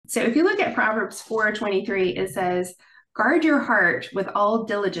So if you look at Proverbs 4:23, it says, guard your heart with all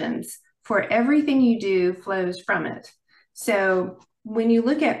diligence, for everything you do flows from it. So when you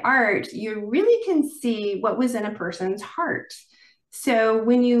look at art, you really can see what was in a person's heart. So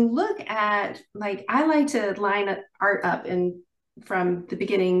when you look at, like, I like to line art up in from the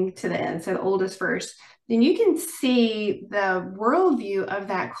beginning to the end, so the oldest first, then you can see the worldview of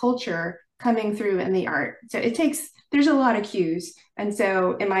that culture coming through in the art. So there's a lot of cues. And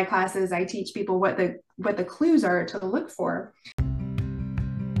so in my classes, I teach people what the clues are to look for.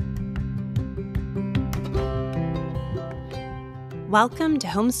 Welcome to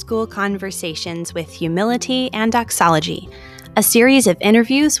Homeschool Conversations with Humility and Doxology, a series of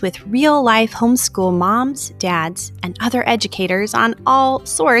interviews with real-life homeschool moms, dads, and other educators on all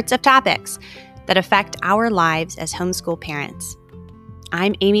sorts of topics that affect our lives as homeschool parents.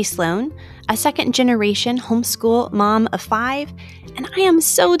 I'm Amy Sloan, a second-generation homeschool mom of 5, and I am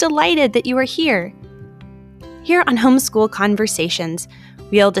so delighted that you are here. Here on Homeschool Conversations,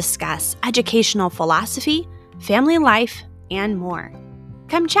 we'll discuss educational philosophy, family life, and more.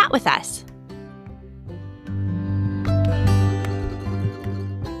 Come chat with us.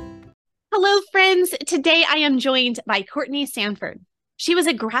 Hello, friends. Today I am joined by Courtney Sanford. She was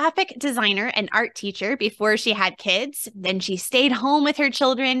a graphic designer and art teacher before she had kids. Then she stayed home with her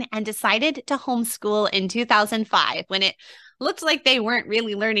children and decided to homeschool in 2005 when it looked like they weren't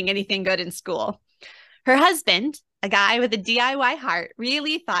really learning anything good in school. Her husband, a guy with a DIY heart,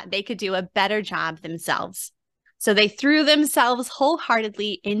 really thought they could do a better job themselves. So they threw themselves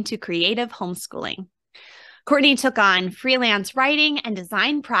wholeheartedly into creative homeschooling. Courtney took on freelance writing and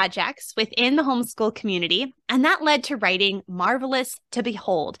design projects within the homeschool community, and that led to writing Marvelous to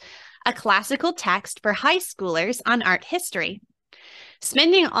Behold, a classical text for high schoolers on art history.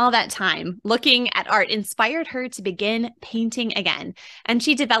 Spending all that time looking at art inspired her to begin painting again, and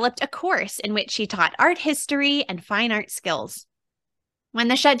she developed a course in which she taught art history and fine art skills. When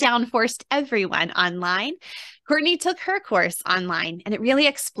the shutdown forced everyone online, Courtney took her course online, and it really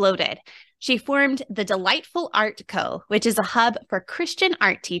exploded. She formed the Delightful Art Co., which is a hub for Christian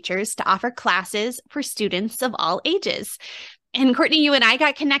art teachers to offer classes for students of all ages. And Courtney, you and I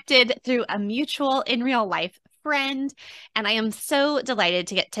got connected through a mutual in real life friend, and I am so delighted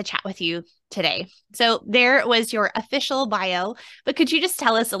to get to chat with you today. So there was your official bio, but could you just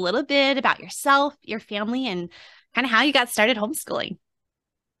tell us a little bit about yourself, your family, and kind of how you got started homeschooling?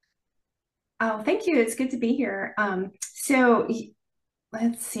 Oh, thank you. It's good to be here. So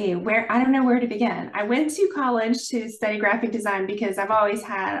let's see, I don't know where to begin. I went to college to study graphic design because I've always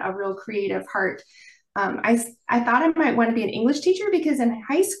had a real creative heart. I thought I might want to be an English teacher because in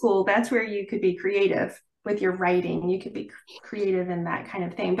high school, that's where you could be creative with your writing. You could be creative in that kind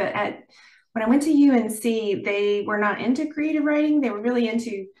of thing. But when I went to UNC, they were not into creative writing. They were really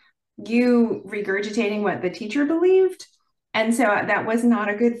into you regurgitating what the teacher believed. And so that was not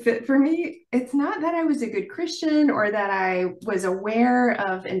a good fit for me. It's not that I was a good Christian or that I was aware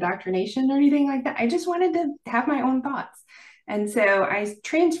of indoctrination or anything like that. I just wanted to have my own thoughts. And so I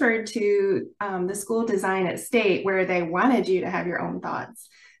transferred to the school design at State where they wanted you to have your own thoughts.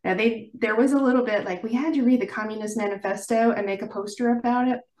 Now there was a little bit like we had to read the Communist Manifesto and make a poster about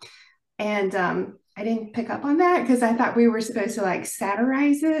it. And I didn't pick up on that because I thought we were supposed to like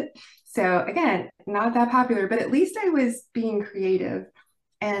satirize it. So again, not that popular, but at least I was being creative.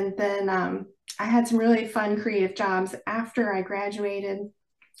 And then I had some really fun creative jobs after I graduated.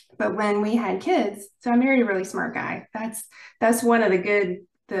 But when we had kids, so I married a really smart guy. That's one of the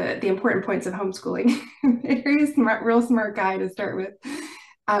important points of homeschooling. Very smart, real smart guy to start with.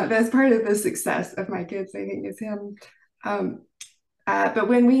 That's part of the success of my kids, I think, is him. But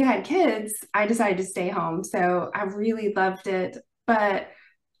when we had kids, I decided to stay home. So I really loved it. But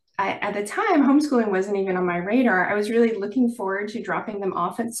at the time, homeschooling wasn't even on my radar. I was really looking forward to dropping them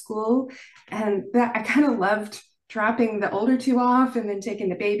off at school. And that I kind of loved dropping the older two off and then taking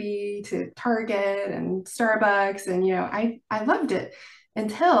the baby to Target and Starbucks. And, I loved it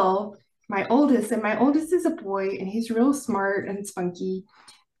until my oldest is a boy and he's real smart and spunky.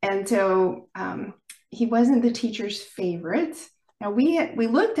 And so he wasn't the teacher's favorite. Now we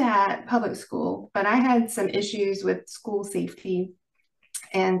looked at public school, but I had some issues with school safety.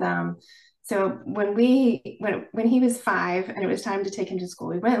 And so when he was 5 and it was time to take him to school,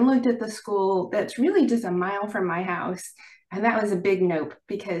 we went and looked at the school that's really just a mile from my house. And that was a big nope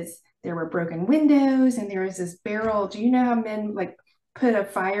because there were broken windows and there was this barrel. Do you know how men like put a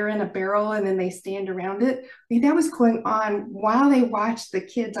fire in a barrel and then they stand around it? That was going on while they watched the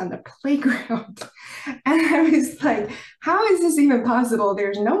kids on the playground. And I was like, how is this even possible?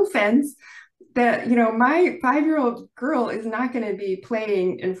 There's no fence. that, my 5-year-old girl is not going to be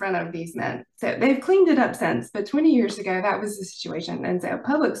playing in front of these men. So they've cleaned it up since, but 20 years ago, that was the situation. And so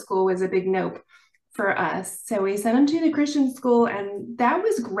public school was a big nope for us. So we sent them to the Christian school, and that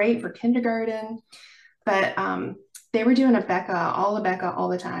was great for kindergarten, but they were doing a Becca all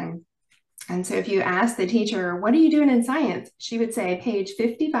the time. And so if you ask the teacher, what are you doing in science? She would say page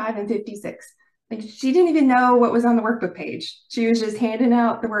 55 and 56. Like, she didn't even know what was on the workbook page. She was just handing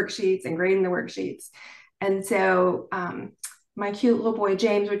out the worksheets and grading the worksheets. And so my cute little boy,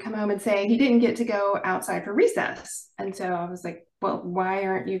 James, would come home and say he didn't get to go outside for recess. And so I was like, well, why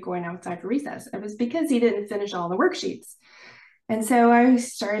aren't you going outside for recess? It was because he didn't finish all the worksheets. And so I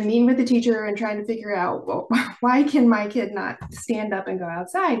started meeting with the teacher and trying to figure out, well, why can my kid not stand up and go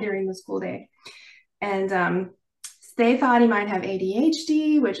outside during the school day? And they thought he might have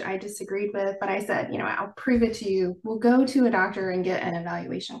ADHD, which I disagreed with, but I said, I'll prove it to you. We'll go to a doctor and get an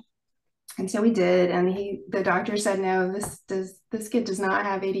evaluation. And so we did, and the doctor said, no, this kid does not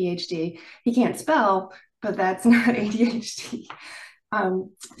have ADHD. He can't spell, but that's not ADHD.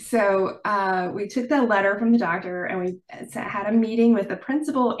 So we took the letter from the doctor, and we had a meeting with the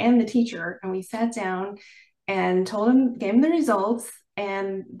principal and the teacher, and we sat down and gave him the results.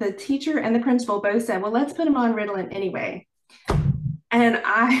 And the teacher and the principal both said, well, let's put him on Ritalin anyway. And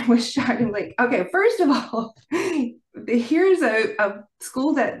I was shocked. I'm like, okay, first of all, here's a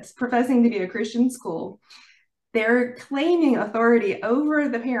school that's professing to be a Christian school. They're claiming authority over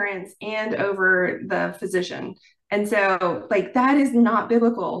the parents and over the physician. And so, like, that is not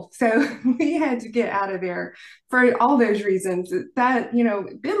biblical. So we had to get out of there for all those reasons. That,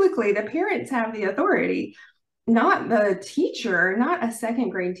 biblically, the parents have the authority, not the teacher, not a second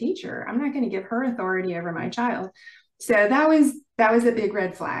grade teacher. I'm not going to give her authority over my child. So that was a big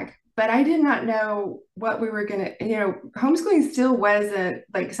red flag. But I did not know what we were going to, homeschooling still wasn't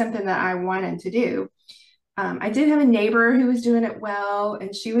like something that I wanted to do. I did have a neighbor who was doing it well,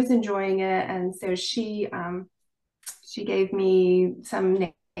 and she was enjoying it. And so she gave me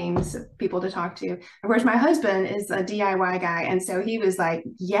some names of people to talk to. Of course, my husband is a DIY guy. And so he was like,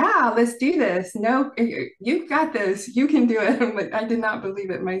 yeah, let's do this. No, you've got this. You can do it. I'm like, I did not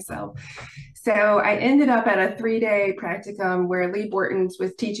believe it myself. So I ended up at a 3-day practicum where Lee Borton's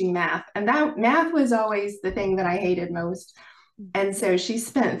was teaching math. And that math was always the thing that I hated most. And so she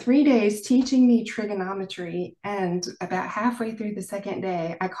spent 3 days teaching me trigonometry. And about halfway through the second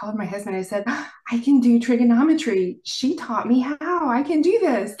day, I called my husband. I said, I can do trigonometry. She taught me how. I can do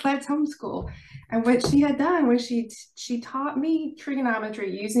this. Let's homeschool. And what she had done was she taught me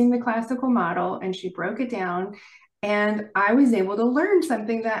trigonometry using the classical model, and she broke it down. And I was able to learn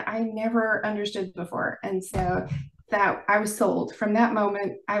something that I never understood before. And so that I was sold. From that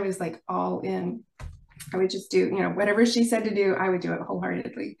moment, I was like all in. I would just do, whatever she said to do, I would do it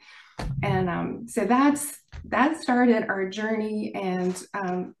wholeheartedly. And so that started our journey. And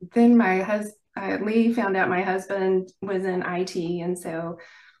then Lee found out my husband was in IT. And so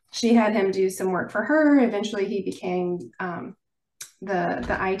she had him do some work for her. Eventually he became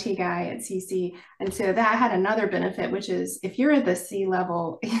the IT guy at CC. And so that had another benefit, which is if you're at the C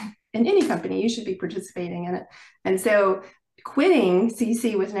level in any company, you should be participating in it. And so quitting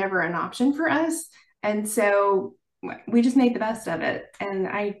CC was never an option for us. And so we just made the best of it. And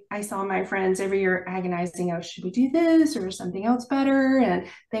I saw my friends every year agonizing, oh, should we do this or something else better? And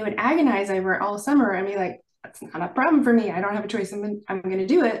they would agonize over it all summer and be like, that's not a problem for me. I don't have a choice. I'm going to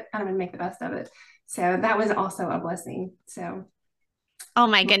do it. And I'm going to make the best of it. So that was also a blessing. So. Oh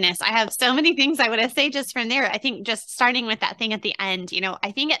my goodness. I have so many things I want to say just from there. I think just starting with that thing at the end,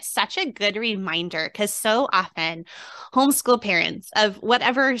 I think it's such a good reminder because so often homeschool parents of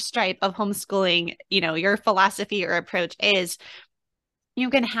whatever stripe of homeschooling, your philosophy or approach is, you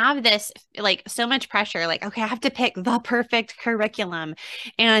can have this like so much pressure, like, okay, I have to pick the perfect curriculum.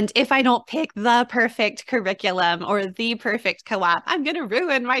 And if I don't pick the perfect curriculum or the perfect co-op, I'm going to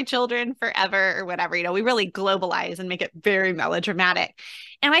ruin my children forever or whatever. We really globalize and make it very melodramatic.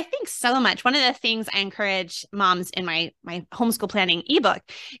 And I think so much, one of the things I encourage moms in my homeschool planning ebook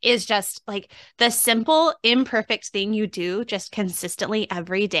is just like the simple, imperfect thing you do just consistently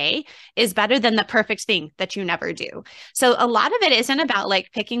every day is better than the perfect thing that you never do. So a lot of it isn't about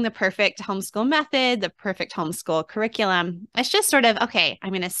like picking the perfect homeschool method, the perfect homeschool curriculum. It's just sort of, okay, I'm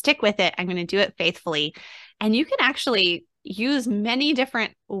going to stick with it. I'm going to do it faithfully. And you can actually use many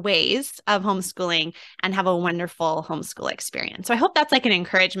different ways of homeschooling and have a wonderful homeschool experience. So I hope that's like an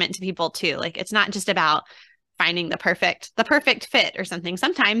encouragement to people too. Like, it's not just about finding the perfect fit or something.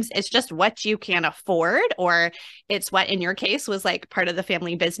 Sometimes it's just what you can afford, or it's what in your case was like part of the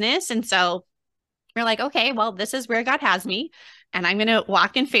family business. And so you're like, okay, well, this is where God has me. And I'm going to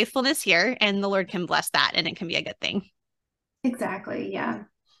walk in faithfulness here, and the Lord can bless that, and it can be a good thing. Exactly. Yeah.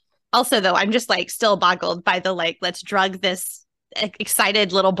 Also, though, I'm just like still boggled by the like, let's drug this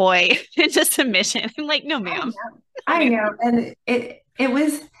excited little boy into submission. I'm like, no, ma'am. I know. And it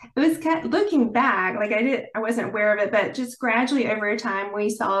was kind of, looking back, like I wasn't aware of it, but just gradually over time, we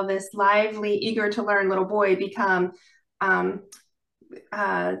saw this lively, eager to learn little boy become um,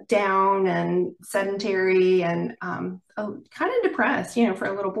 down and sedentary and kind of depressed, for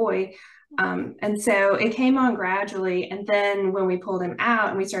a little boy. And so it came on gradually. And then when we pulled him out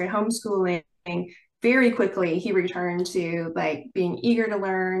and we started homeschooling, very quickly he returned to like being eager to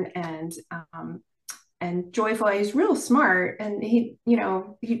learn and joyful. He's real smart, and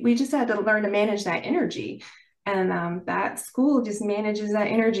we just had to learn to manage that energy. And that school just manages that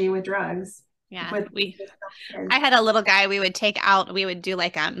energy with drugs. Yeah, I had a little guy we would take out. We would do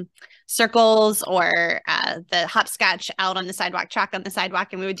like circles or the hopscotch out on the sidewalk, chalk on the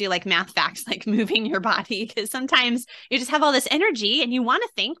sidewalk, and we would do like math facts, like moving your body, because sometimes you just have all this energy and you want to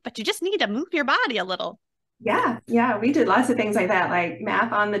think, but you just need to move your body a little. Yeah, we did lots of things like that, like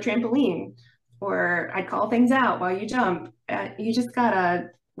math on the trampoline, or I'd call things out while you jump. You just gotta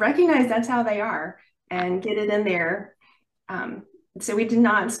recognize that's how they are and get it in there. So we did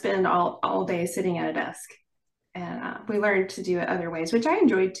not spend all day sitting at a desk, and we learned to do it other ways, which I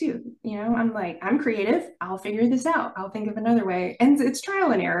enjoyed too. I'm creative. I'll figure this out. I'll think of another way, and it's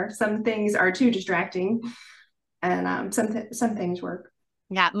trial and error. Some things are too distracting, and some things work.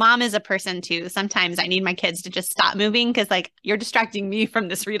 Yeah, mom is a person too. Sometimes I need my kids to just stop moving because like you're distracting me from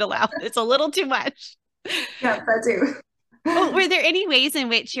this read aloud. It's a little too much. Yeah, that too. Well, were there any ways in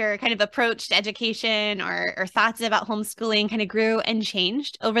which your kind of approach to education or thoughts about homeschooling kind of grew and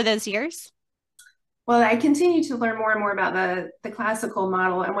changed over those years? Well, I continue to learn more and more about the classical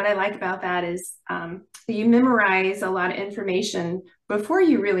model. And what I like about that is you memorize a lot of information before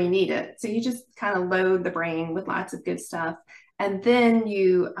you really need it. So you just kind of load the brain with lots of good stuff. And then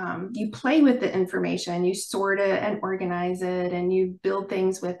you play with the information, you sort it and organize it, and you build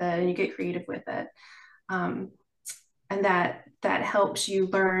things with it, and you get creative with it. And that helps you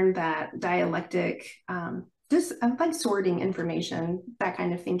learn that dialectic, just like sorting information, that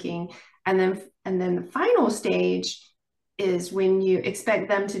kind of thinking. And then the final stage is when you expect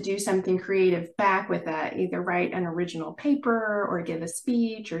them to do something creative back with that, either write an original paper or give a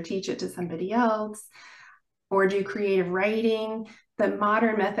speech or teach it to somebody else or do creative writing. The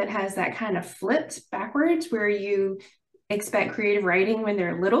modern method has that kind of flipped backwards where you expect creative writing when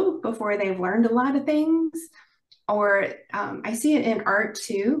they're little before they've learned a lot of things. Or I see it in art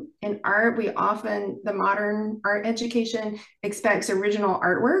too. In art, the modern art education expects original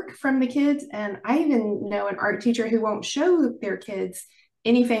artwork from the kids. And I even know an art teacher who won't show their kids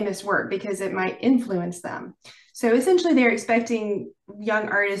any famous work because it might influence them. So essentially they're expecting young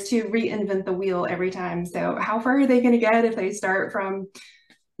artists to reinvent the wheel every time. So how far are they going to get if they start from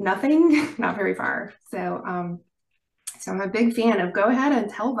nothing? Not very far. So I'm a big fan of go ahead and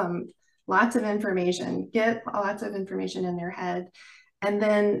tell them lots of information, get lots of information in their head, and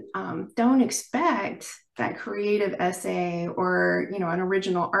then don't expect that creative essay or an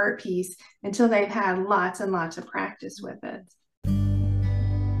original art piece until they've had lots and lots of practice with it.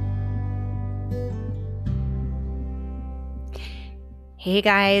 Hey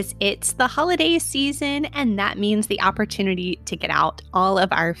guys, it's the holiday season, and that means the opportunity to get out all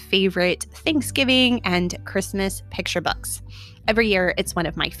of our favorite Thanksgiving and Christmas picture books. Every year, it's one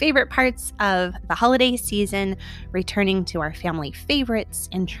of my favorite parts of the holiday season, returning to our family favorites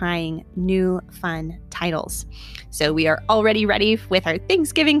and trying new fun titles. So we are already ready with our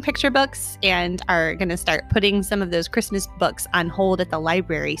Thanksgiving picture books and are going to start putting some of those Christmas books on hold at the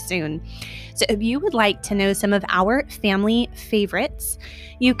library soon. So if you would like to know some of our family favorites,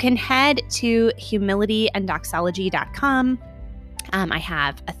 you can head to humilityanddoxology.com. I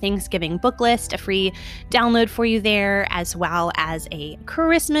have a Thanksgiving book list, a free download for you there, as well as a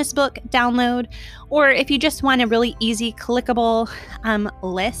Christmas book download. Or if you just want a really easy, clickable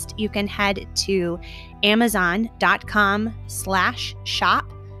list, you can head to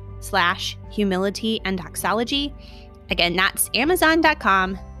amazon.com/shop/humility and doxology. Again, that's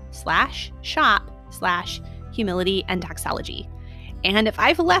amazon.com/shop/humility and doxology. And if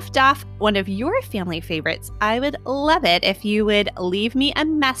I've left off one of your family favorites, I would love it if you would leave me a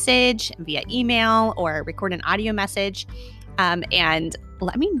message via email or record an audio message and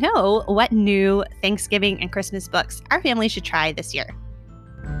let me know what new Thanksgiving and Christmas books our family should try this year.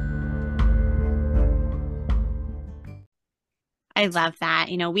 I love that.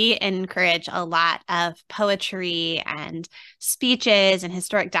 We encourage a lot of poetry and speeches and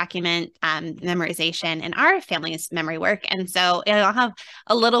historic document memorization in our family's memory work. And so I'll have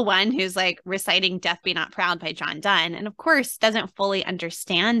a little one who's like reciting Death Be Not Proud by John Donne, and of course doesn't fully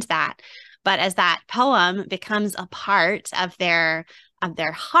understand that. But as that poem becomes a part of their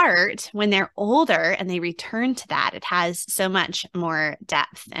heart when they're older and they return to that, it has so much more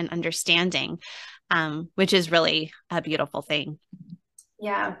depth and understanding, which is really a beautiful thing.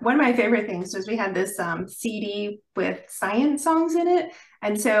 Yeah, one of my favorite things was we had this CD with science songs in it.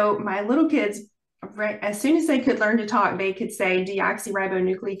 And so my little kids, right, as soon as they could learn to talk, they could say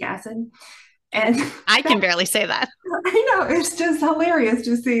deoxyribonucleic acid. And I can barely say that. I know, it's just hilarious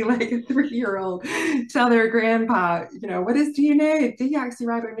to see like a 3-year-old tell their grandpa, what is DNA?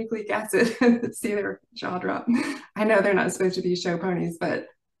 Deoxyribonucleic acid, and see their jaw drop. I know they're not supposed to be show ponies, but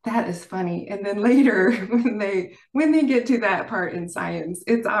that is funny. And then later, when they get to that part in science,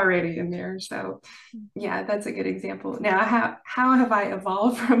 it's already in there. So yeah, that's a good example. Now, how have I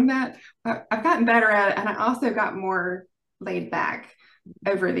evolved from that? I've gotten better at it, and I also got more laid back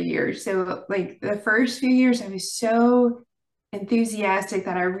over the years. So like the first few years, I was so enthusiastic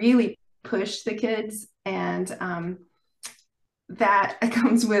that I really pushed the kids, and that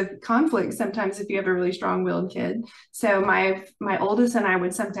comes with conflict sometimes if you have a really strong-willed kid. So my oldest and I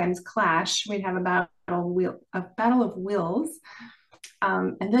would sometimes clash. We'd have a battle of wills.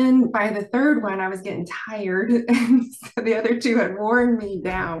 And then by the third one, I was getting tired, and so the other two had worn me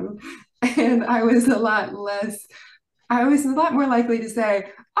down, and I was a lot more likely to say,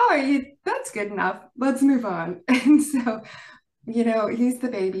 "Oh, that's good enough. Let's move on." And so, he's the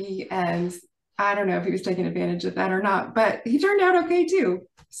baby, and I don't know if he was taking advantage of that or not, but he turned out okay too.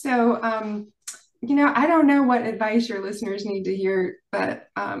 So, I don't know what advice your listeners need to hear, but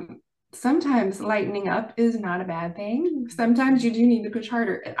sometimes lightening up is not a bad thing. Sometimes you do need to push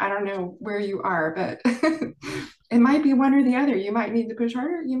harder. I don't know where you are, but it might be one or the other. You might need to push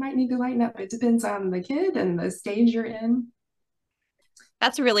harder. You might need to lighten up. It depends on the kid and the stage you're in.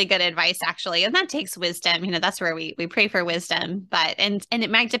 That's really good advice, actually. And that takes wisdom. That's where we pray for wisdom, but, and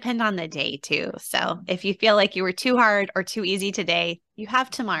it might depend on the day too. So if you feel like you were too hard or too easy today, you have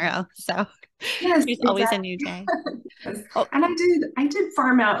tomorrow. So yes, there's always a new day. Yes. Oh. And I did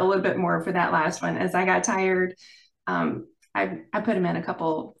farm out a little bit more for that last one. As I got tired, I put him in a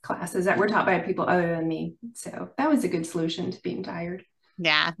couple classes that were taught by people other than me. So that was a good solution to being tired.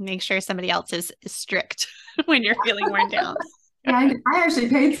 Yeah. Make sure somebody else is strict when you're feeling worn down. Yeah, I actually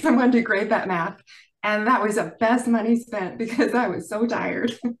paid someone to grade that math, and that was the best money spent because I was so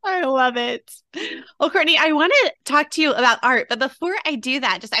tired. I love it. Well, Courtney, I want to talk to you about art, but before I do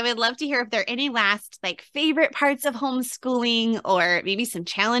that, I would love to hear if there are any last favorite parts of homeschooling, or maybe some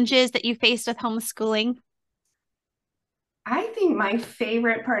challenges that you faced with homeschooling. I think my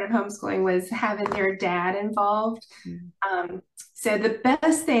favorite part of homeschooling was having their dad involved. So the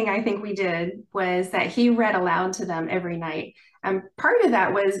best thing I think we did was that he read aloud to them every night. And part of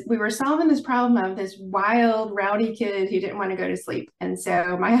that was we were solving this problem of this wild, rowdy kid who didn't want to go to sleep. And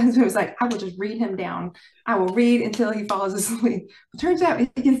so my husband was like, I will just read him down. I will read until he falls asleep. It turns out he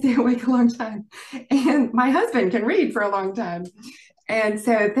can stay awake a long time. And my husband can read for a long time. And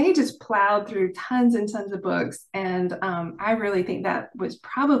so they just plowed through tons and tons of books. And I really think that was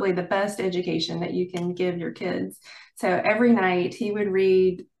probably the best education that you can give your kids. So every night he would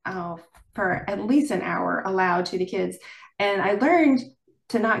read for at least an hour aloud to the kids. And I learned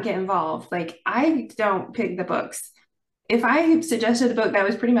to not get involved. Like, I don't pick the books. If I suggested a book that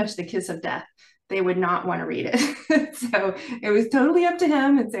was pretty much the kiss of death, they would not want to read it. So it was totally up to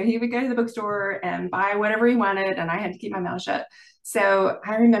him. And so he would go to the bookstore and buy whatever he wanted, and I had to keep my mouth shut. So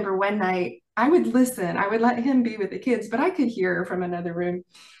I remember one night I would listen, I would let him be with the kids, but I could hear from another room.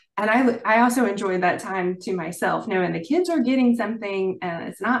 And I also enjoyed that time to myself, knowing the kids are getting something and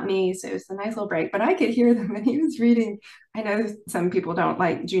it's not me. So it's a nice little break, but I could hear them. And he was reading. I know some people don't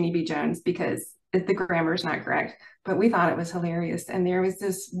like Junie B. Jones because the grammar is not correct, but we thought it was hilarious. And there was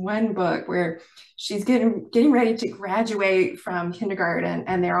this one book where she's getting ready to graduate from kindergarten,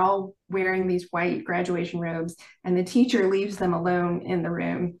 and they're all wearing these white graduation robes, and the teacher leaves them alone in the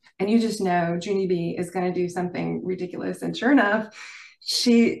room. And you just know Junie B is going to do something ridiculous. And sure enough,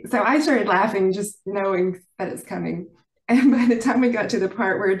 so I started laughing just knowing that it's coming. And by the time we got to the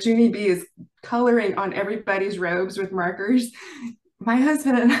part where Junie B is coloring on everybody's robes with markers, my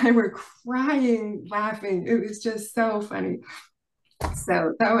husband and I were crying, laughing. It was just so funny.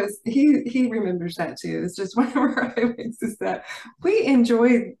 So that was, he remembers that too. It's just one of our highlights is that we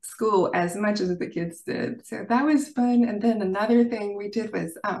enjoyed school as much as the kids did. So that was fun. And then another thing we did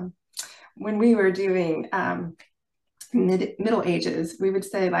was when we were doing middle ages. We would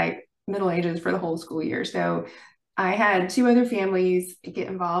say like middle ages for the whole school year. So I had two other families get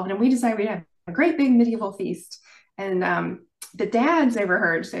involved, and we decided we'd have a great big medieval feast. And the dads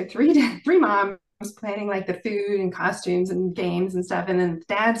overheard, so three moms planning like the food and costumes and games and stuff, and then the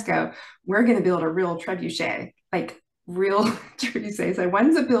dads go, "We're going to build a real trebuchet, like real trebuchet." So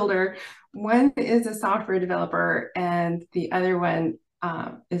one's a builder, one is a software developer, and the other one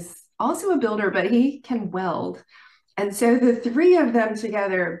is also a builder, but he can weld. And so the three of them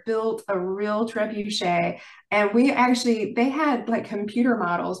together built a real trebuchet. And they had like computer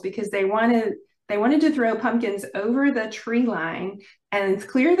models because they wanted to throw pumpkins over the tree line and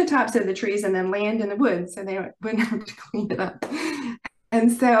clear the tops of the trees and then land in the woods so they wouldn't have to clean it up.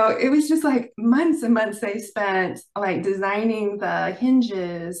 And so it was just like months and months they spent like designing the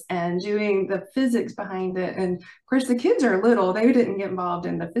hinges and doing the physics behind it. And of course, the kids are little, they didn't get involved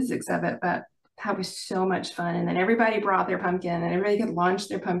in the physics of it, but that was so much fun. And then everybody brought their pumpkin and everybody could launch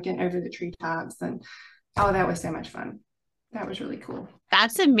their pumpkin over the treetops. And oh, that was so much fun. That was really cool.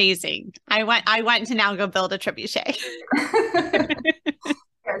 That's amazing. I want to now go build a trebuchet.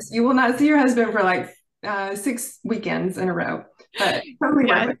 Yes, you will not see your husband for like 6 weekends in a row, but totally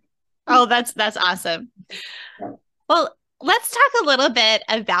worth it. Oh, that's awesome. Yeah. Well, let's talk a little bit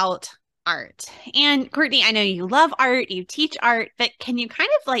about art. And Courtney, I know you love art, you teach art, but can you kind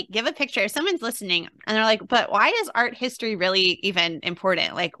of like give a picture? If someone's listening and they're like, but why is art history really even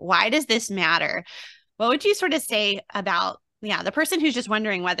important? Like, why does this matter? What would you sort of say about, the person who's just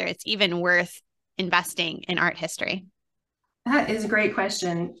wondering whether it's even worth investing in art history? That is a great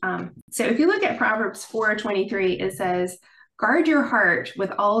question. So if you look at Proverbs 4:23, it says, "Guard your heart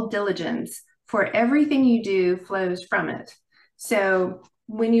with all diligence, for everything you do flows from it." So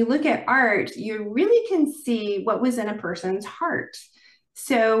when you look at art, you really can see what was in a person's heart.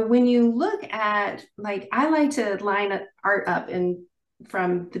 So when you look at, like, I like to line art up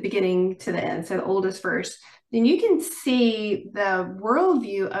from the beginning to the end, so the oldest first, then you can see the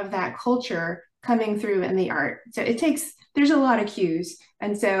worldview of that culture coming through in the art. So there's a lot of cues.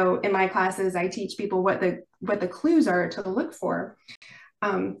 And so in my classes, I teach people what the clues are to look for.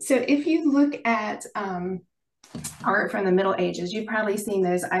 So if you look at art from the Middle Ages, you've probably seen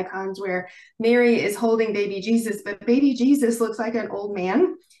those icons where Mary is holding baby Jesus, but baby Jesus looks like an old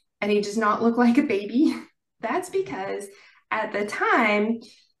man and he does not look like a baby. That's because at the time,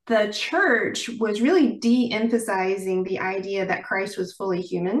 the church was really de-emphasizing the idea that Christ was fully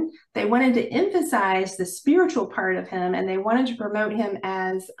human. They wanted to emphasize the spiritual part of him, and they wanted to promote him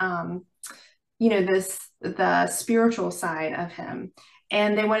as, the spiritual side of him.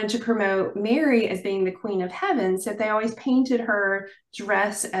 And they wanted to promote Mary as being the queen of heaven. So they always painted her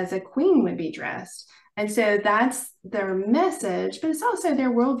dressed as a queen would be dressed. And so that's their message, but it's also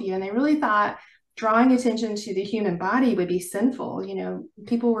their worldview. And they really thought drawing attention to the human body would be sinful.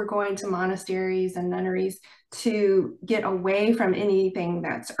 People were going to monasteries and nunneries to get away from anything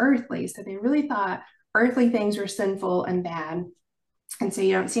that's earthly. So they really thought earthly things were sinful and bad. And so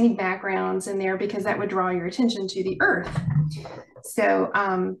you don't see any backgrounds in there because that would draw your attention to the earth. So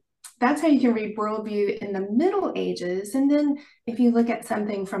that's how you can read worldview in the Middle Ages. And then if you look at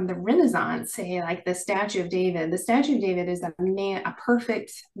something from the Renaissance, say like the Statue of David, the Statue of David is a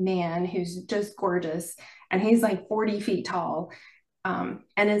perfect man who's just gorgeous. And he's like 40 feet tall. And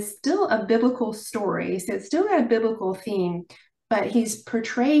it's still a biblical story. So it's still got a biblical theme, but he's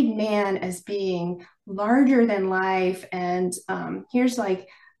portrayed man as being larger than life. And here's like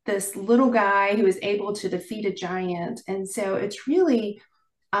this little guy who is able to defeat a giant. And so it's really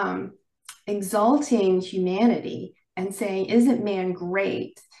exalting humanity and saying, isn't man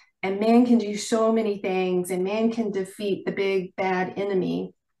great? And man can do so many things, and man can defeat the big bad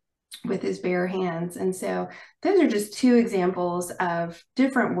enemy with his bare hands. And so those are just two examples of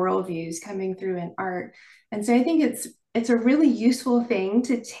different worldviews coming through in art. And so I think it's a really useful thing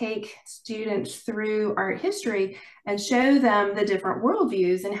to take students through art history and show them the different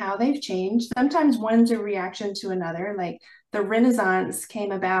worldviews and how they've changed. Sometimes one's a reaction to another. Like the Renaissance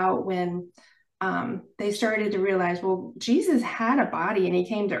came about when they started to realize, well, Jesus had a body and he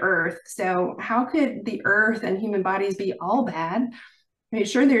came to earth. So how could the earth and human bodies be all bad? I mean,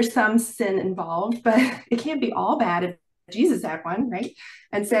 sure, there's some sin involved, but it can't be all bad if Jesus had one, right?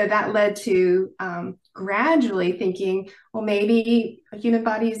 And so that led to gradually thinking, well, maybe human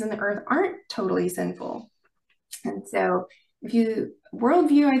bodies in the earth aren't totally sinful. And so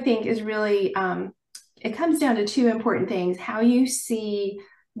worldview, I think, is really, it comes down to two important things: how you see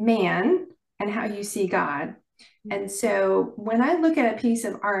man and how you see God. And so when I look at a piece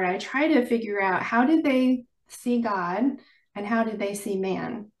of art, I try to figure out, how did they see God and how did they see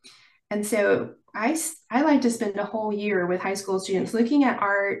man? And so I like to spend a whole year with high school students looking at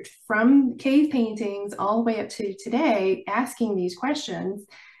art from cave paintings all the way up to today, asking these questions,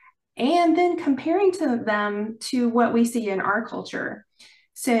 and then comparing to them to what we see in our culture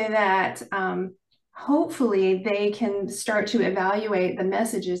so that hopefully they can start to evaluate the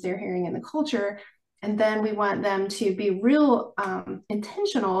messages they're hearing in the culture. And then we want them to be real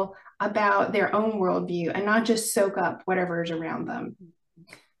intentional about their own worldview and not just soak up whatever is around them.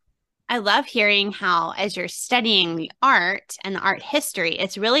 I love hearing how, as you're studying the art and the art history,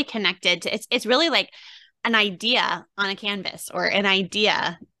 it's really connected to it's really like an idea on a canvas or an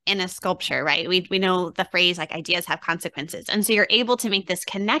idea in a sculpture, right? We know the phrase like ideas have consequences. And so you're able to make this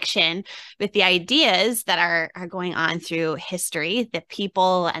connection with the ideas that are going on through history, the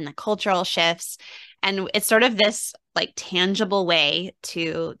people and the cultural shifts. And it's sort of this like tangible way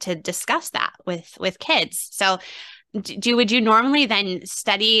to discuss that with kids. So would you normally then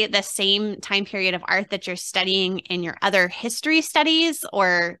study the same time period of art that you're studying in your other history studies,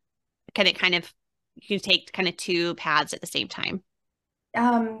 or can it kind of you take kind of two paths at the same time?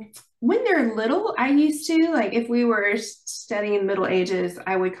 When they're little, I used to, like, if we were studying Middle Ages,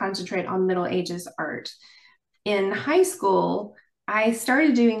 I would concentrate on Middle Ages art. In high school, I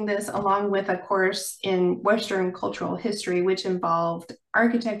started doing this along with a course in Western cultural history, which involved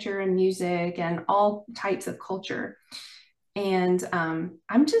architecture and music and all types of culture. And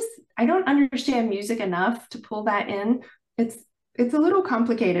I don't understand music enough to pull that in. It's a little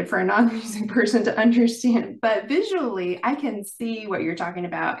complicated for a non-music person to understand, but visually I can see what you're talking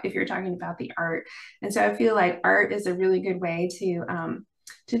about if you're talking about the art. And so I feel like art is a really good way to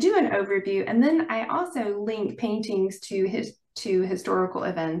do an overview. And then I also link paintings to historical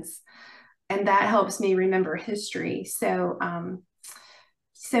events, and that helps me remember history. So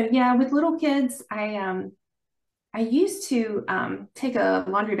yeah, with little kids, I used to take a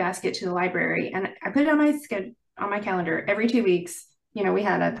laundry basket to the library, and I put it on my schedule on my calendar every 2 weeks. You know, we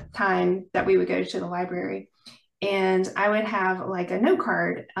had a time that we would go to the library, and I would have like a note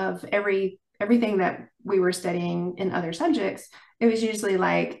card of everything that we were studying in other subjects. It was usually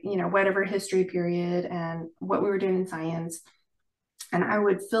like, you know, whatever history period and what we were doing in science. And I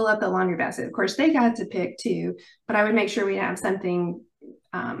would fill up the laundry basket. Of course, they got to pick too, but I would make sure we have something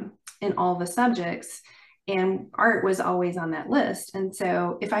in all the subjects. And art was always on that list. And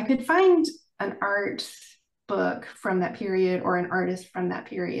so if I could find an art book from that period or an artist from that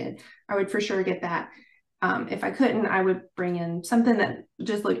period, I would for sure get that. If I couldn't, I would bring in something that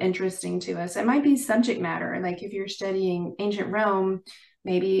just looked interesting to us. It might be subject matter. Like if you're studying ancient Rome,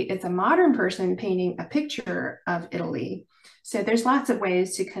 maybe it's a modern person painting a picture of Italy. So there's lots of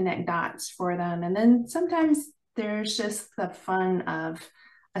ways to connect dots for them. And then sometimes there's just the fun of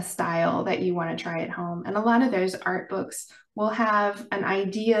a style that you want to try at home. And a lot of those art books will have an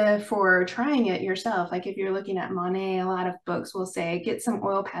idea for trying it yourself. Like if you're looking at Monet, a lot of books will say, get some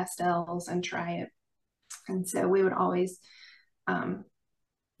oil pastels and try it. And so we would always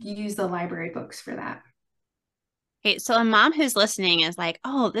use the library books for that. Okay, so a mom who's listening is like,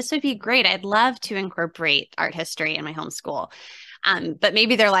 oh, this would be great. I'd love to incorporate art history in my homeschool. But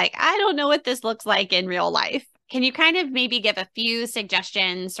maybe they're like, I don't know what this looks like in real life. Can you kind of maybe give a few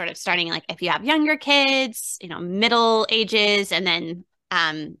suggestions, sort of starting like if you have younger kids, you know, middle ages, and then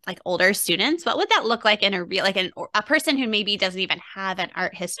like older students, what would that look like in a real, like a person who maybe doesn't even have an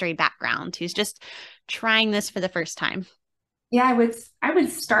art history background, who's just trying this for the first time? Yeah, I would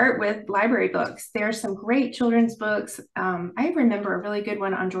start with library books. There are some great children's books. I remember a really good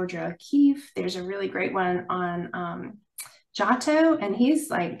one on Georgia O'Keeffe. There's a really great one on Giotto, and he's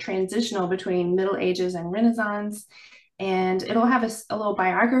like transitional between Middle Ages and Renaissance. And it'll have a little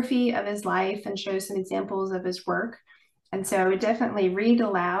biography of his life and show some examples of his work. And so I would definitely read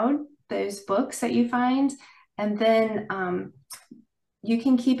aloud those books that you find. And then you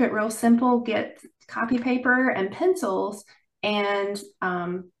can keep it real simple, get copy paper and pencils and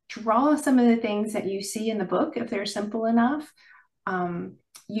draw some of the things that you see in the book if they're simple enough.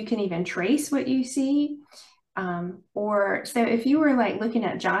 You can even trace what you see. Or so if you were like looking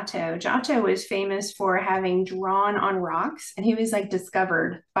at Giotto, Giotto was famous for having drawn on rocks, and he was like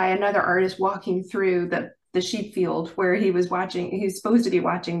discovered by another artist walking through the sheep field where he was supposed to be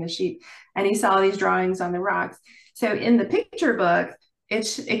watching the sheep, and he saw these drawings on the rocks. So in the picture book,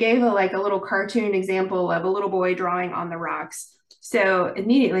 it gave like a little cartoon example of a little boy drawing on the rocks. So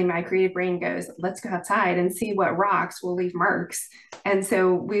immediately my creative brain goes, let's go outside and see what rocks will leave marks. And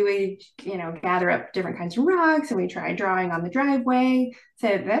so we would, gather up different kinds of rocks, and we try drawing on the driveway.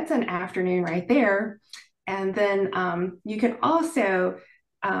 So that's an afternoon right there. And then you can also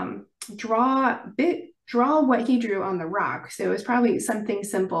draw what he drew on the rock. So it's probably something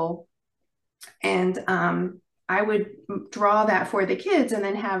simple. And I would draw that for the kids and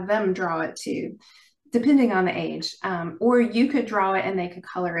then have them draw it too, depending on the age. Or you could draw it and they could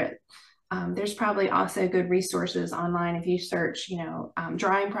color it. There's probably also good resources online if you search,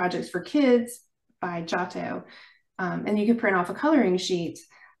 drawing projects for kids by Giotto, and you can print off a coloring sheet.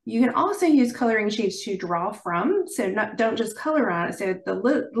 You can also use coloring sheets to draw from, so don't just color on it. So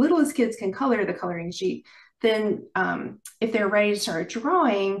the littlest kids can color the coloring sheet. Then if they're ready to start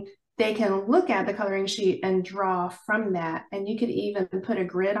drawing, they can look at the coloring sheet and draw from that. And you could even put a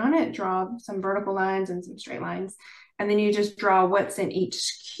grid on it, draw some vertical lines and some straight lines. And then you just draw what's in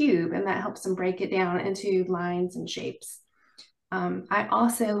each cube, and that helps them break it down into lines and shapes. I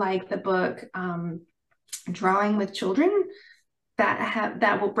also like the book Drawing with Children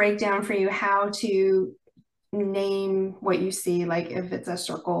that will break down for you how to name what you see, like if it's a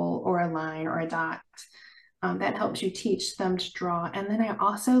circle or a line or a dot. That helps you teach them to draw. And then I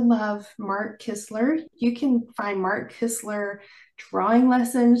also love Mark Kistler. You can find Mark Kistler drawing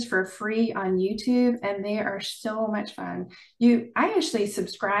lessons for free on YouTube, and they are so much fun. I actually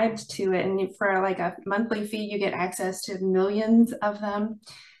subscribed to it, and for like a monthly fee, you get access to millions of them.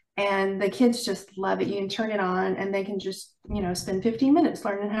 And the kids just love it. You can turn it on and they can just, spend 15 minutes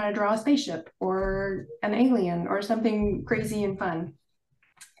learning how to draw a spaceship or an alien or something crazy and fun.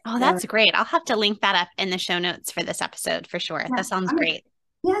 Oh, that's great. I'll have to link that up in the show notes for this episode for sure. Yeah, That sounds great.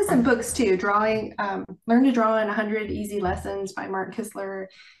 He has some books too. Learn to Draw in 100 Easy Lessons by Mark Kistler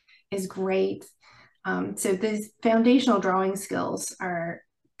is great. So these foundational drawing skills are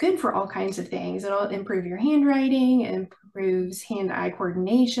good for all kinds of things. It'll improve your handwriting, it improves hand-eye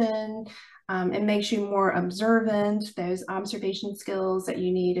coordination. It makes you more observant, those observation skills that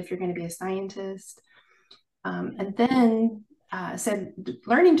you need if you're going to be a scientist. And then, so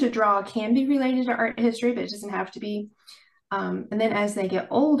learning to draw can be related to art history, but it doesn't have to be. And then as they get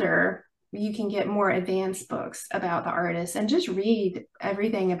older, you can get more advanced books about the artists and just read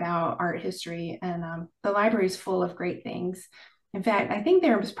everything about art history. And the library is full of great things. In fact, I think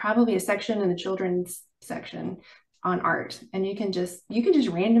there was probably a section in the children's section on art, and you can just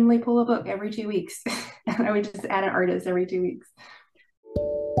randomly pull a book every 2 weeks. And I would just add an artist every 2 weeks.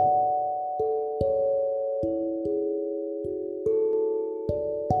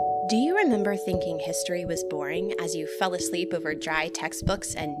 Do you remember thinking history was boring as you fell asleep over dry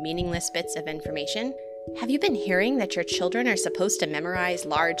textbooks and meaningless bits of information? Have you been hearing that your children are supposed to memorize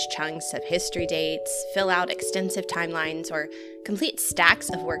large chunks of history dates, fill out extensive timelines, or complete stacks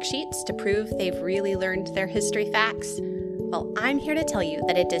of worksheets to prove they've really learned their history facts? Well, I'm here to tell you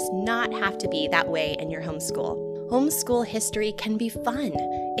that it does not have to be that way in your homeschool. Homeschool history can be fun.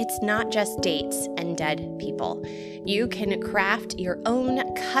 It's not just dates and dead people. You can craft your own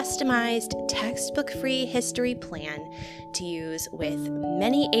customized textbook-free history plan to use with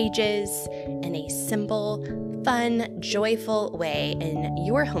many ages in a simple, fun, joyful way in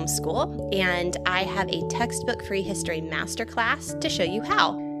your homeschool. And I have a textbook-free history masterclass to show you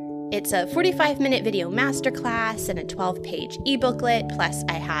how. It's a 45-minute video masterclass and a 12-page e-booklet, plus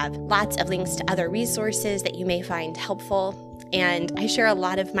I have lots of links to other resources that you may find helpful. And I share a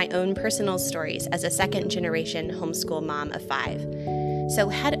lot of my own personal stories as a second-generation homeschool mom of 5. So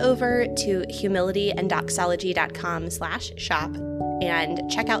head over to humilityanddoxology.com/shop and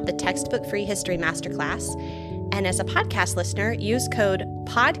check out the textbook-free history masterclass. And as a podcast listener, use code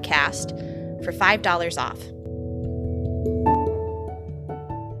PODCAST for $5 off.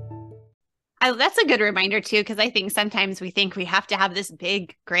 That's a good reminder too, because I think sometimes we think we have to have this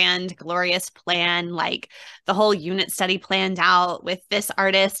big, grand, glorious plan, like the whole unit study planned out with this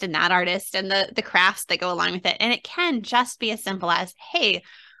artist and that artist and the crafts that go along with it. And it can just be as simple as, hey,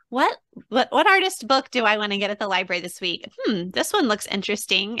 what artist book do I want to get at the library this week? This one looks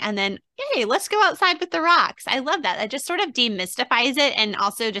interesting. And then, hey, let's go outside with the rocks. I love that. It just sort of demystifies it and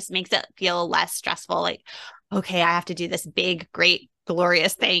also just makes it feel less stressful. Like, okay, I have to do this big, great,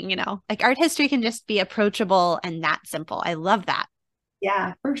 glorious thing, like art history can just be approachable and that simple. I love that.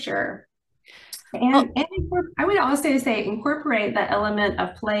 Yeah, for sure. And I would also say incorporate the element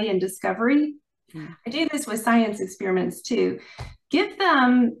of play and discovery. I do this with science experiments too. Give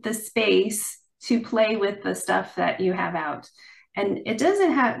them the space to play with the stuff that you have out. And it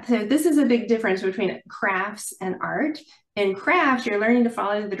doesn't have, so this is a big difference between crafts and art. In crafts, you're learning to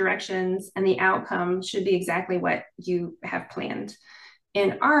follow the directions and the outcome should be exactly what you have planned.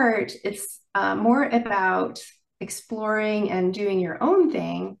 In art, it's more about exploring and doing your own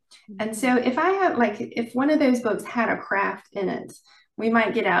thing. And so if one of those books had a craft in it, we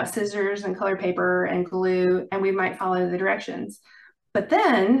might get out scissors and color paper and glue, and we might follow the directions. But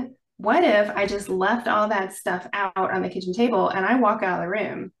then what if I just left all that stuff out on the kitchen table and I walk out of the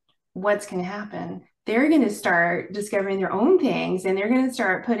room? what's going to happen? They're going to start discovering their own things, and they're going to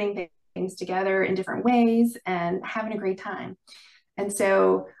start putting things together in different ways and having a great time. And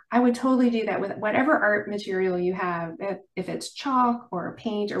so I would totally do that with whatever art material you have. If it's chalk or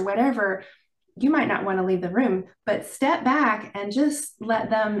paint or whatever, you might not want to leave the room, but step back and just let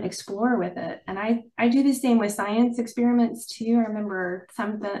them explore with it. And I do the same with science experiments too. I remember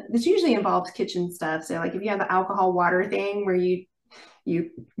something this usually involves kitchen stuff. So like if you have the alcohol water thing where you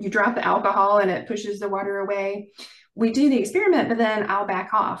drop the alcohol and it pushes the water away, we do the experiment, but then I'll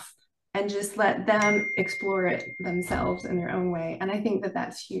back off and just let them explore it themselves in their own way. And I think that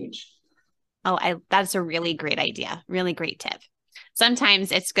that's huge. Oh, that's a really great idea. Really great tip.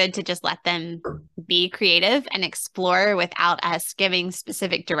 Sometimes it's good to just let them be creative and explore without us giving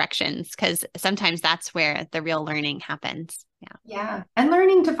specific directions, because sometimes that's where the real learning happens. Yeah. Yeah. And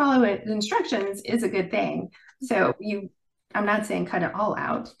learning to follow instructions is a good thing. So I'm not saying cut it all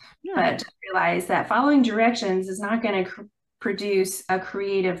out, but just realize that following directions is not going to produce a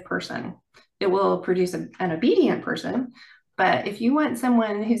creative person. It will produce an obedient person. But if you want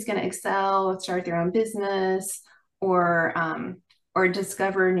someone who's going to excel, start their own business, or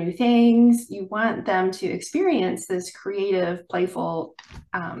discover new things, you want them to experience this creative, playful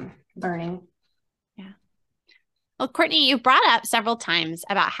learning. Yeah. Well, Courtney, you brought up several times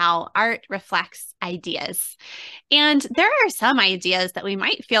about how art reflects ideas. And there are some ideas that we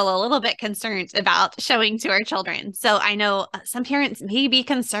might feel a little bit concerned about showing to our children. So I know some parents may be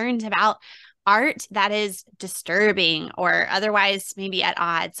concerned about art that is disturbing or otherwise maybe at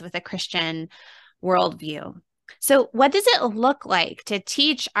odds with a Christian worldview. So what does it look like to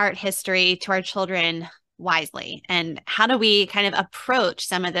teach art history to our children wisely? And how do we kind of approach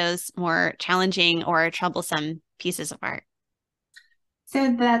some of those more challenging or troublesome pieces of art?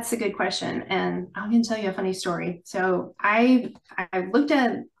 So that's a good question. And I'm going to tell you a funny story. So I looked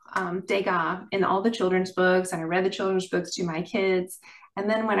at Degas in all the children's books, and I read the children's books to my kids. And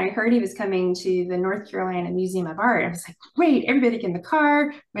then when I heard he was coming to the North Carolina Museum of Art, I was like, great, everybody get in the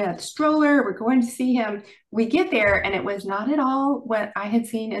car, we have the stroller, we're going to see him. We get there, and it was not at all what I had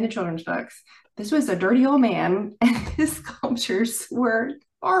seen in the children's books. This was a dirty old man, and his sculptures were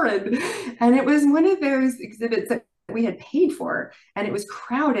horrid. And it was one of those exhibits that we had paid for, and it was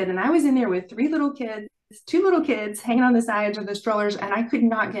crowded. And I was in there with two little kids hanging on the sides of the strollers, and I could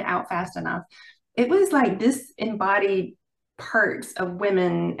not get out fast enough. It was like disembodied parts of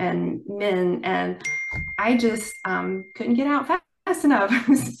women and men, and I just couldn't get out fast enough.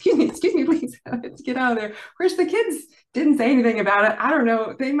 excuse me, please. Let's get out of there. Of course, the kids didn't say anything about it. I don't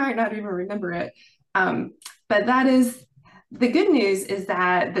know. They might not even remember it. But that is the good news, is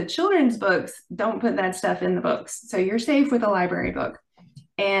that the children's books don't put that stuff in the books. So you're safe with a library book.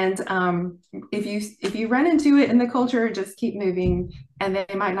 And if you run into it in the culture, just keep moving, and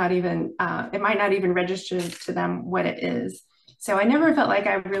they might not even it might not even register to them what it is. So I never felt like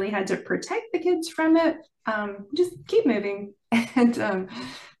I really had to protect the kids from it. Just keep moving. And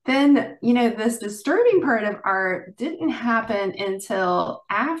then, this disturbing part of art didn't happen until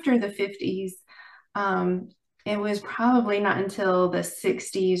after the 50s. It was probably not until the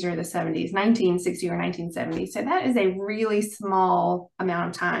 60s or the 70s, 1960 or 1970. So that is a really small amount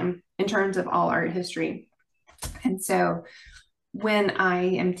of time in terms of all art history. And so when I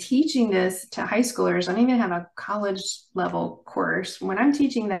am teaching this to high schoolers, I don't even have a college level course. When I'm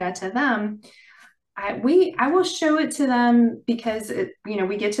teaching that to them, I will show it to them, because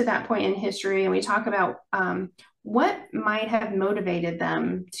we get to that point in history and we talk about what might have motivated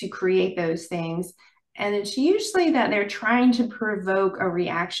them to create those things. And it's usually that they're trying to provoke a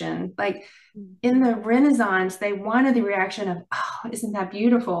reaction. Like in the Renaissance, they wanted the reaction of, oh, isn't that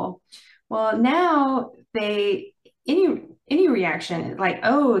beautiful? Well, now any reaction, like,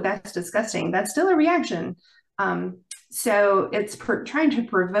 oh, that's disgusting, that's still a reaction. So it's trying to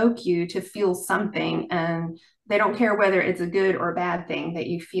provoke you to feel something, and they don't care whether it's a good or bad thing that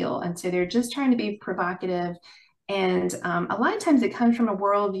you feel. And so they're just trying to be provocative. And a lot of times it comes from a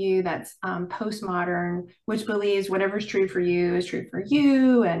worldview that's postmodern, which believes whatever's true for you is true for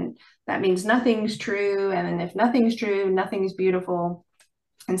you. And that means nothing's true. And then if nothing's true, nothing's beautiful.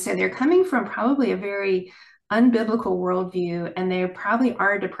 And so they're coming from probably a very unbiblical worldview, and they probably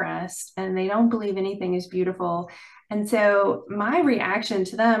are depressed and they don't believe anything is beautiful. And so my reaction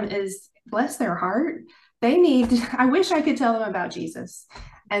to them is, bless their heart. I wish I could tell them about Jesus.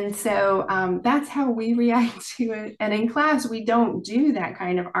 And so that's how we react to it. And in class, we don't do that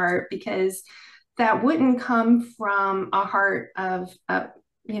kind of art, because that wouldn't come from a heart of,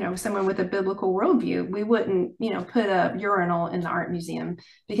 someone with a biblical worldview. We wouldn't, put a urinal in the art museum,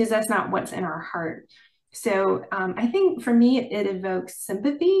 because that's not what's in our heart. So I think for me, it evokes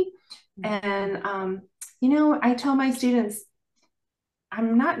sympathy. And, I tell my students,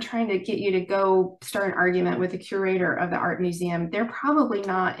 I'm not trying to get you to go start an argument with the curator of the art museum. They're probably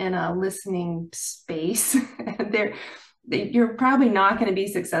not in a listening space. You're probably not going to be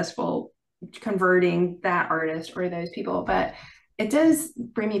successful converting that artist or those people. But it does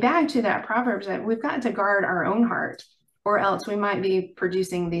bring me back to that proverb that we've got to guard our own heart, or else we might be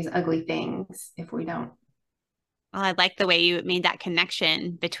producing these ugly things if we don't. Well, I like the way you made that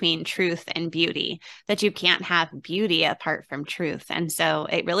connection between truth and beauty, that you can't have beauty apart from truth. And so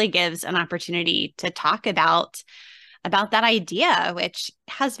it really gives an opportunity to talk about that idea, which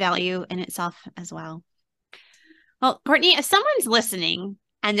has value in itself as well. Well, Courtney, if someone's listening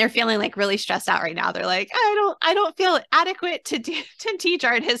and they're feeling like really stressed out right now, they're like, I don't feel adequate to teach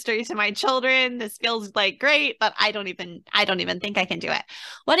art history to my children. This feels like great, but I don't even think I can do it.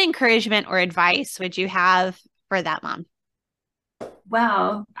 What encouragement or advice would you have for that mom?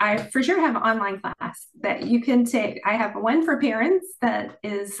 Well, I for sure have an online class that you can take. I have one for parents that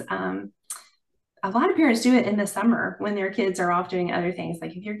is, a lot of parents do it in the summer when their kids are off doing other things.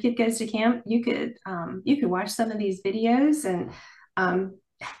 Like if your kid goes to camp, you could watch some of these videos and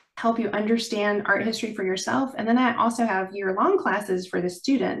help you understand art history for yourself. And then I also have year-long classes for the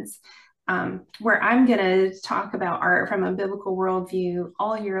students where I'm going to talk about art from a biblical worldview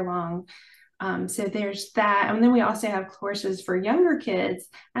all year long. So there's that. And then we also have courses for younger kids.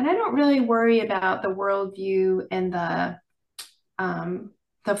 And I don't really worry about the worldview and the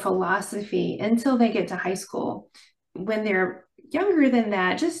philosophy until they get to high school. When they're younger than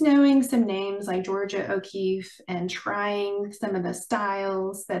that, just knowing some names like Georgia O'Keeffe and trying some of the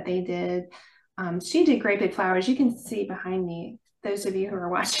styles that they did. She did Great Big Flowers. You can see behind me, those of you who are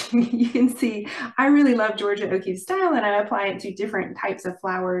watching, you can see I really love Georgia O'Keeffe's style, and I apply it to different types of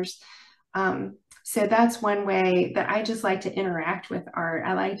flowers. So that's one way that I just like to interact with art.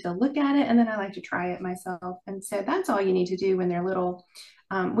 I like to look at it and then I like to try it myself. And so that's all you need to do when they're little.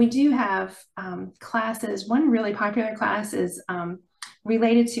 We do have classes. One really popular class is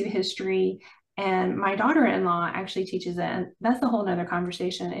related to history, and my daughter-in-law actually teaches it. And that's a whole nother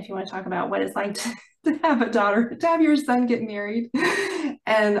conversation if you want to talk about what it's like to have a daughter, to have your son get married.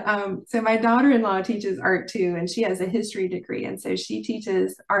 And so my daughter-in-law teaches art too, and she has a history degree. And so she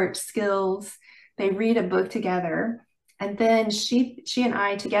teaches art skills. They read a book together. And then she and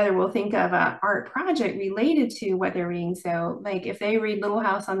I together will think of an art project related to what they're reading. So like if they read Little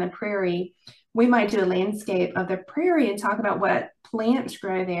House on the Prairie, we might do a landscape of the prairie and talk about what plants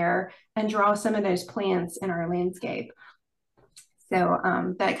grow there and draw some of those plants in our landscape. So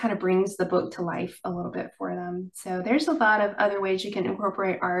that kind of brings the book to life a little bit for them. So there's a lot of other ways you can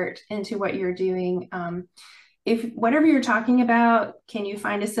incorporate art into what you're doing. If whatever you're talking about, can you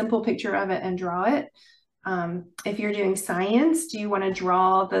find a simple picture of it and draw it? If you're doing science, do you want to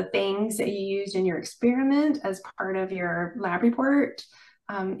draw the things that you used in your experiment as part of your lab report?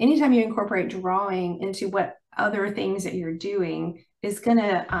 Anytime you incorporate drawing into what other things that you're doing is going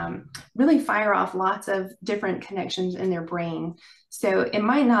to really fire off lots of different connections in their brain. So it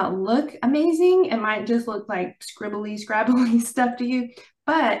might not look amazing. It might just look like scribbly, scrabbly stuff to you.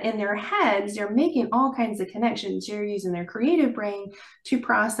 But in their heads, they're making all kinds of connections. They're using their creative brain to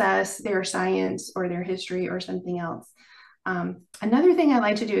process their science or their history or something else. Another thing I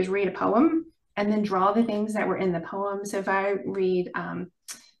like to do is read a poem and then draw the things that were in the poem. So if I read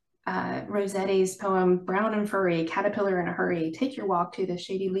Rossetti's poem, Brown and Furry, Caterpillar in a Hurry, Take Your Walk to the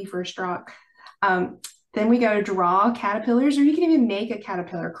Shady Leaf or Stalk, then we go draw caterpillars, or you can even make a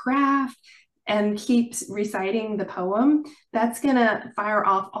caterpillar craft and keep reciting the poem. That's going to fire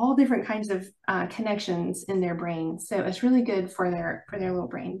off all different kinds of connections in their brains. So it's really good for their little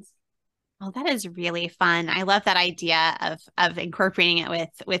brains. Well, that is really fun. I love that idea of incorporating it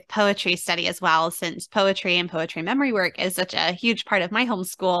with poetry study as well, since poetry and poetry memory work is such a huge part of my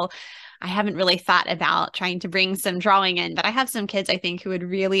homeschool. I haven't really thought about trying to bring some drawing in, but I have some kids, I think, who would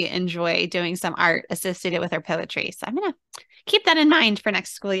really enjoy doing some art associated with their poetry. So I'm going to keep that in mind for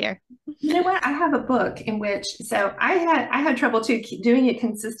next school year. You know what? I have a book in which, so I had trouble too doing it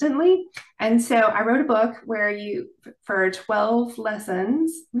consistently. And so I wrote a book where for 12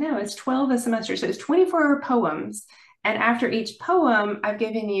 lessons, no, it's 12 a semester. So it's 24 poems. And after each poem, I've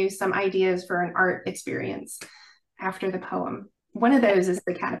given you some ideas for an art experience after the poem. One of those is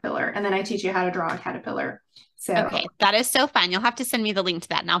the caterpillar. And then I teach you how to draw a caterpillar. So okay, that is so fun. You'll have to send me the link to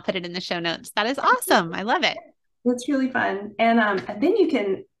that and I'll put it in the show notes. That is awesome. I love it. It's really fun. And then you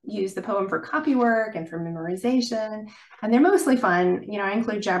can use the poem for copy work and for memorization. And they're mostly fun. I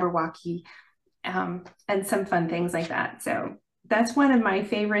include Jabberwocky and some fun things like that. So that's one of my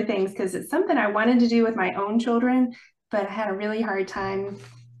favorite things because it's something I wanted to do with my own children, but I had a really hard time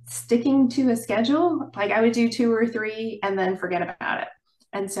sticking to a schedule. Like I would do 2 or 3 and then forget about it.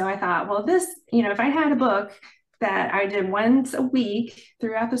 And so I thought, well, this, if I had a book that I did once a week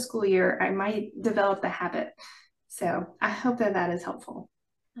throughout the school year, I might develop the habit. So I hope that that is helpful.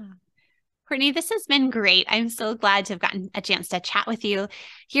 Courtney, this has been great. I'm so glad to have gotten a chance to chat with you.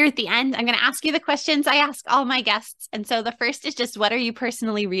 Here at the end, I'm going to ask you the questions I ask all my guests. And so the first is just, what are you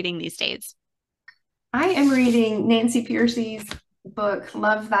personally reading these days? I am reading Nancy Pearcey's book,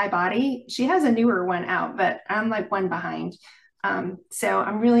 Love Thy Body. She has a newer one out, but I'm like one behind. So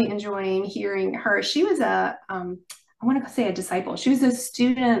I'm really enjoying hearing her. She was I want to say a disciple. She was a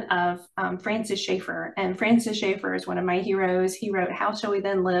student of Francis Schaeffer, and Francis Schaeffer is one of my heroes. He wrote How Shall We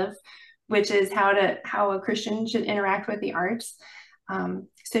Then Live, which is how a Christian should interact with the arts.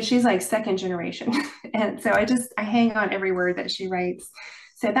 So she's like second generation. And so I hang on every word that she writes.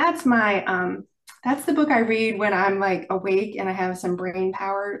 So that's that's the book I read when I'm like awake and I have some brain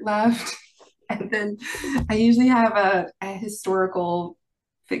power left. And then I usually have a historical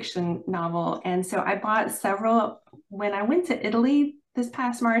fiction novel. And so I bought several. When I went to Italy this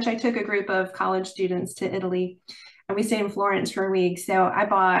past March, I took a group of college students to Italy and we stayed in Florence for a week. So I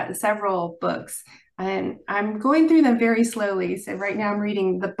bought several books and I'm going through them very slowly. So right now I'm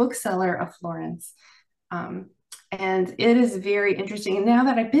reading The Bookseller of Florence. And it is very interesting. And now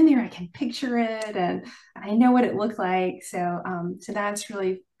that I've been there, I can picture it and I know what it looked like. So that's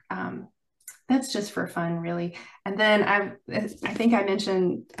really, that's just for fun, really. And then I think I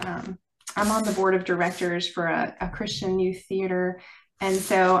mentioned I'm on the board of directors for a Christian youth theater. And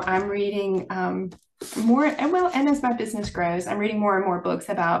so I'm reading more, and as my business grows, I'm reading more and more books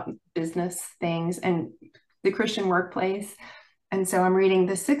about business things and the Christian workplace. And so I'm reading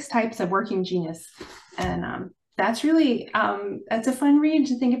The 6 Types of Working Genius. And that's really, that's a fun read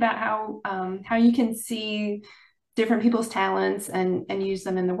to think about how you can see different people's talents and use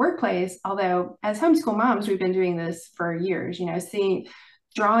them in the workplace. Although as homeschool moms, we've been doing this for years,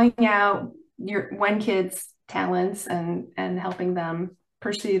 drawing out your one kid's talents and helping them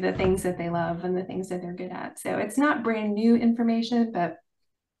pursue the things that they love and the things that they're good at. So it's not brand new information, but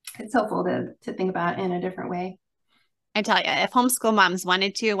it's helpful to think about in a different way. I tell you, if homeschool moms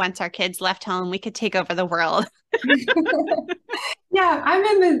wanted to, once our kids left home, we could take over the world. Yeah,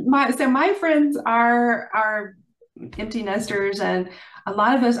 I'm in my friends are empty nesters, and a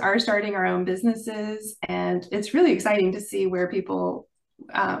lot of us are starting our own businesses, and it's really exciting to see where we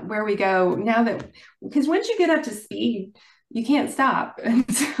go now because once you get up to speed, you can't stop.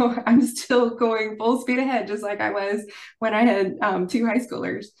 And so I'm still going full speed ahead, just like I was when I had 2 high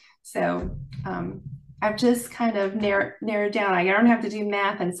schoolers. So I've just kind of narrowed down. I don't have to do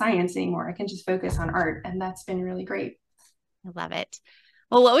math and science anymore. I can just focus on art, and that's been really great. I love it.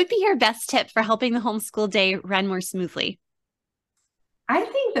 Well, what would be your best tip for helping the homeschool day run more smoothly? I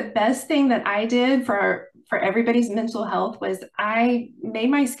think the best thing that I did for everybody's mental health was I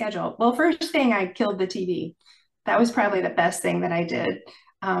made my schedule. Well, first thing, I killed the TV. That was probably the best thing that I did.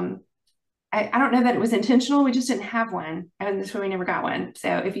 I don't know that it was intentional. We just didn't have one, and so we never got one.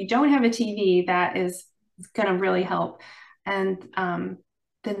 So if you don't have a TV, that is going to really help. And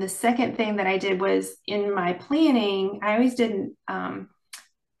then the second thing that I did was in my planning, I always didn't,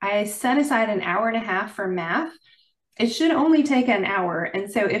 I set aside an hour and a half for math. It should only take an hour.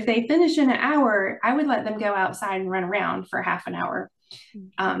 And so if they finish in an hour, I would let them go outside and run around for half an hour.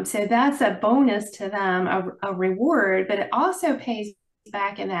 So that's a bonus to them, a reward, but it also pays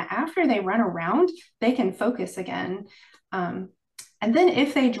back in that after they run around, they can focus again. And then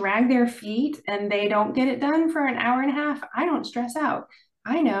if they drag their feet and they don't get it done for an hour and a half, I don't stress out.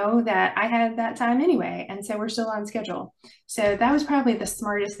 I know that I had that time anyway, and so we're still on schedule. So that was probably the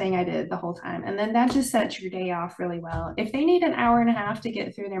smartest thing I did the whole time. And then that just sets your day off really well. If they need an hour and a half to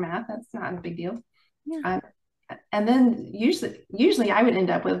get through their math, that's not a big deal. Yeah. And then usually I would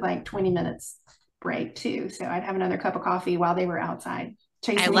end up with like 20 minutes break too. So I'd have another cup of coffee while they were outside.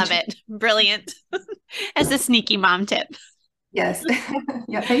 I love it. Brilliant. As a sneaky mom tip. Yes.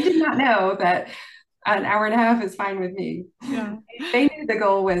 Yeah, they did not know that an hour and a half is fine with me. Yeah. They knew the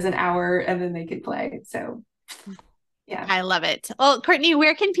goal was an hour and then they could play. So yeah. I love it. Well, Courtney,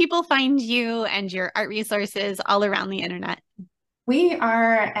 where can people find you and your art resources all around the internet? We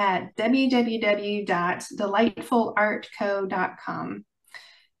are at www.delightfulartco.com.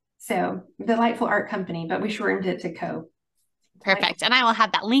 So Delightful Art Company, but we shortened it to Co. Perfect. And I will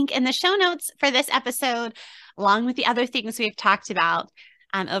have that link in the show notes for this episode, along with the other things we've talked about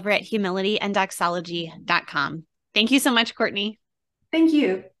over at humilityanddoxology.com. Thank you so much, Courtney. Thank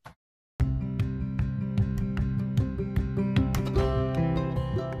you.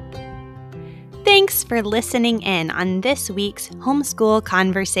 Thanks for listening in on this week's Homeschool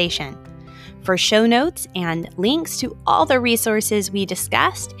Conversation. For show notes and links to all the resources we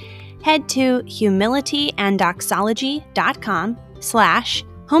discussed, head to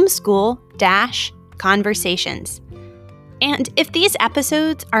humilityanddoxology.com/homeschool-conversations. And if these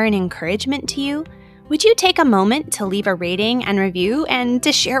episodes are an encouragement to you, would you take a moment to leave a rating and review and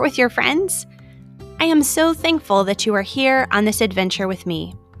to share with your friends? I am so thankful that you are here on this adventure with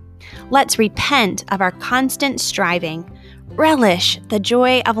me. Let's repent of our constant striving, relish the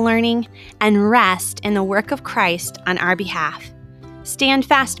joy of learning, and rest in the work of Christ on our behalf. Stand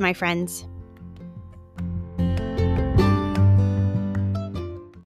fast, my friends.